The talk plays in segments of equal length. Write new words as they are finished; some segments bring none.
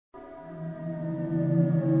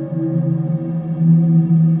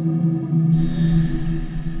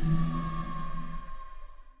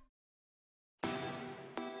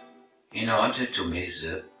order to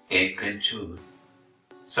measure and control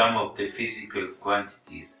some of the physical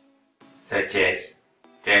quantities such as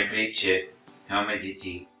temperature,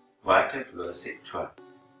 humidity, water flow, etc.,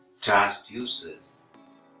 transducers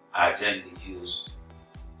are generally used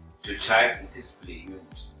to track the display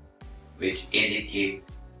units, which indicate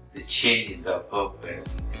the change in the above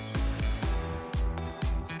parameters.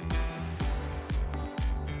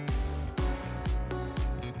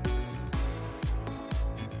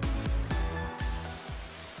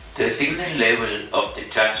 The signal level of the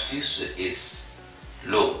transducer is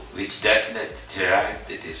low, which does not derive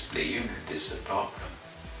the display unit. This is a problem.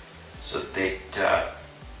 So that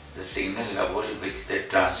the signal level which the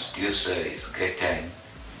transducer is getting,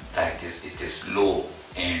 that is, it is low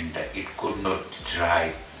and it could not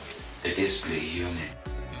drive the display unit.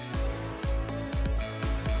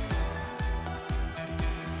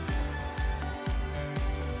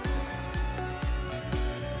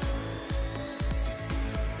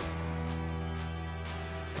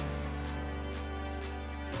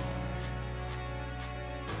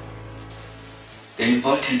 The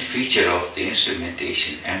important feature of the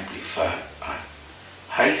instrumentation amplifier are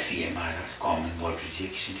high CMRR, common mode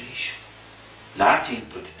rejection ratio, large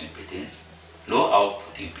input impedance, low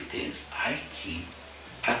output impedance, high gain,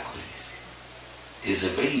 accuracy. These are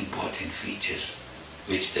very important features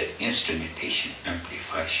which the instrumentation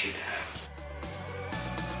amplifier should have.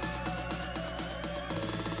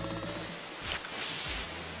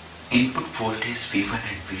 Input voltage V1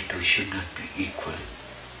 and V2 should not be equal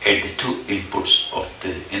at the two inputs of the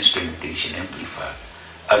instrumentation amplifier.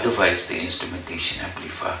 Otherwise, the instrumentation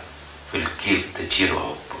amplifier will give the zero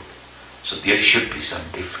output. So there should be some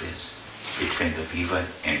difference between the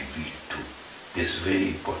V1 and V2. This is a very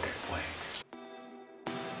important point.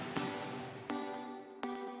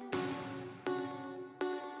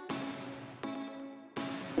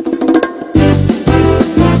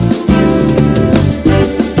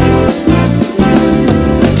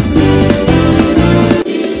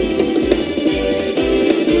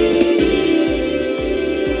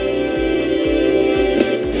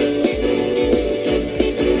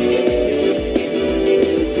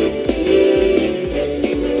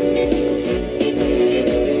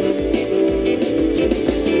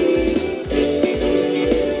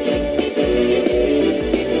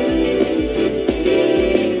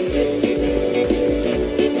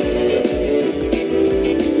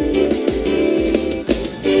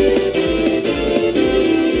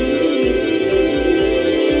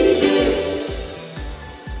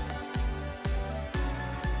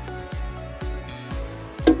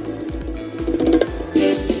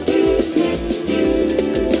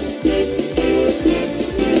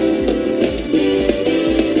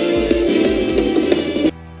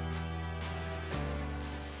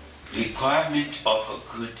 Requirement of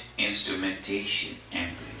a good instrumentation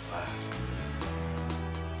amplifier.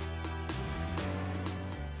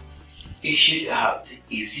 It should have the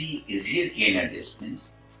easier gain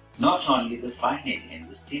adjustments. Not only the finite and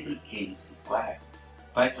the stable gain is required,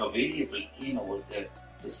 but a variable gain over the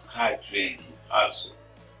prescribed range is also.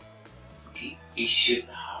 Okay, it should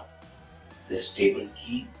have the stable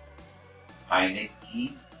gain, finite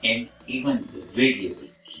gain, and even the variable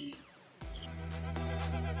gain.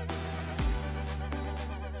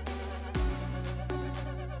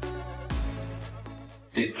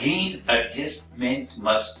 The gain adjustment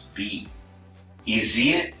must be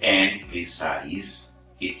easier and precise.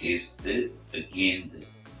 It is again the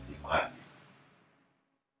requirement.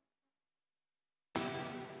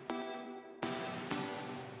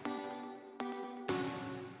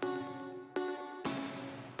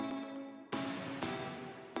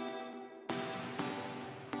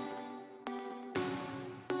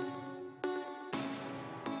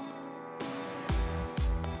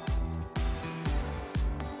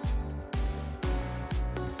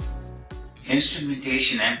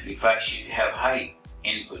 Instrumentation amplifier should have high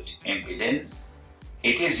input impedance.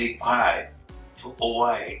 It is required to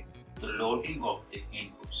avoid the loading of the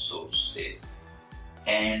input sources,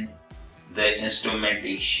 and the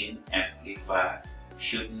instrumentation amplifier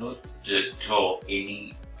should not draw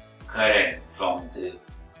any current from the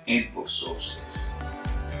input sources.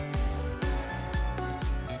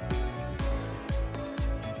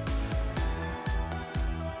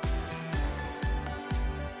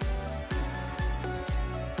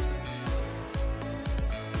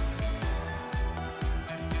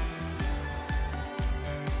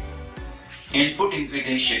 Input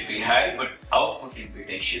impedance should be high, but output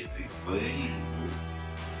impedance should be very low.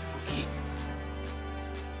 Okay.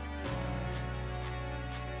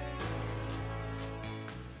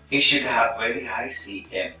 It should have very high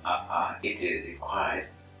CMRR. It is required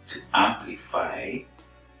to amplify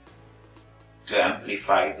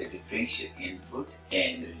the differential input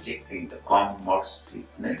and rejecting the common mode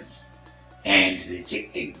signals and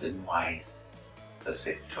rejecting the noise,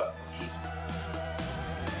 etc.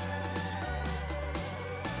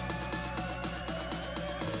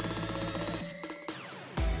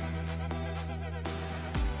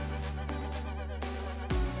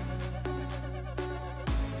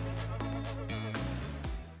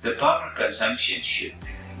 The power consumption should be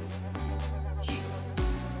key.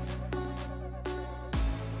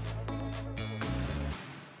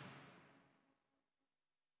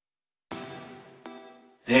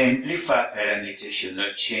 The amplifier parameters should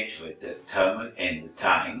not change with the thermal and the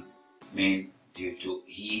time, due to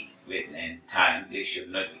heat and time there should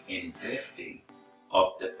not be any drifting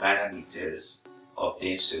of the parameters of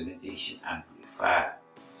the instrumentation amplifier.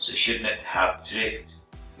 So should not have drift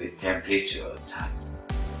with temperature or time.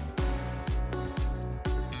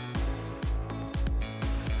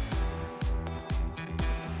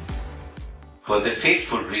 For the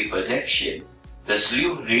faithful reproduction, the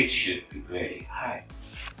slew rate should be very high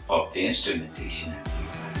of the instrumentation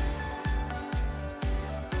amplifier.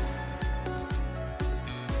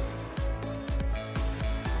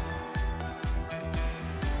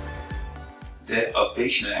 The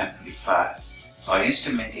operational amplifier or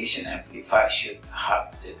instrumentation amplifier should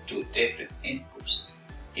have the two different inputs.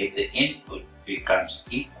 If the input becomes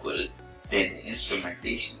equal, then the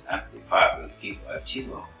instrumentation amplifier will give a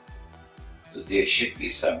 0. So there should be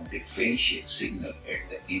some differential signal at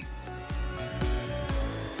the input.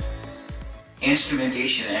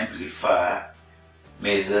 Instrumentation amplifier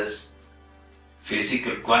measures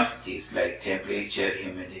physical quantities like temperature,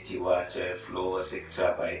 humidity, water, flow,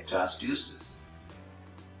 etc. by transducers.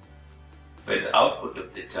 But the output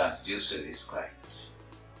of the transducer is quite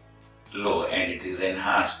low and it is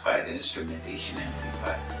enhanced by the instrumentation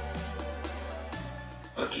amplifier.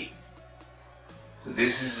 Okay. So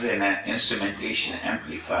this is an instrumentation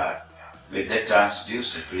amplifier with the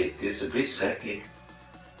transducer bridge. This is a bridge circuit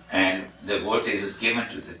and the voltage is given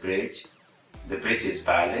to the bridge. The bridge is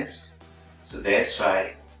balanced. So that's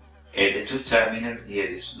why at the two terminals there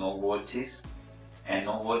is no voltage, and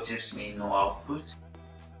no voltage means no output.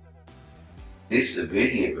 This is a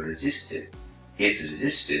variable resistor. Its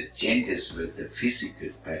resistance changes with the physical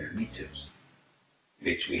parameters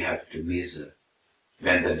which we have to measure.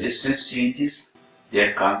 When the resistance changes,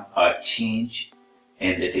 there comes a change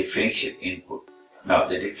in the differential input. Now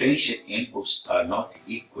the differential inputs are not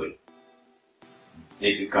equal.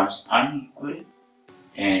 They become unequal,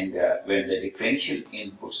 and when the differential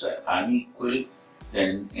inputs are unequal,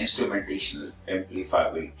 then instrumentation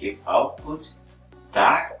amplifier will give output.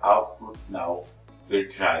 That output now will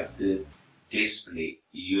drive the display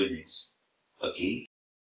units. Okay.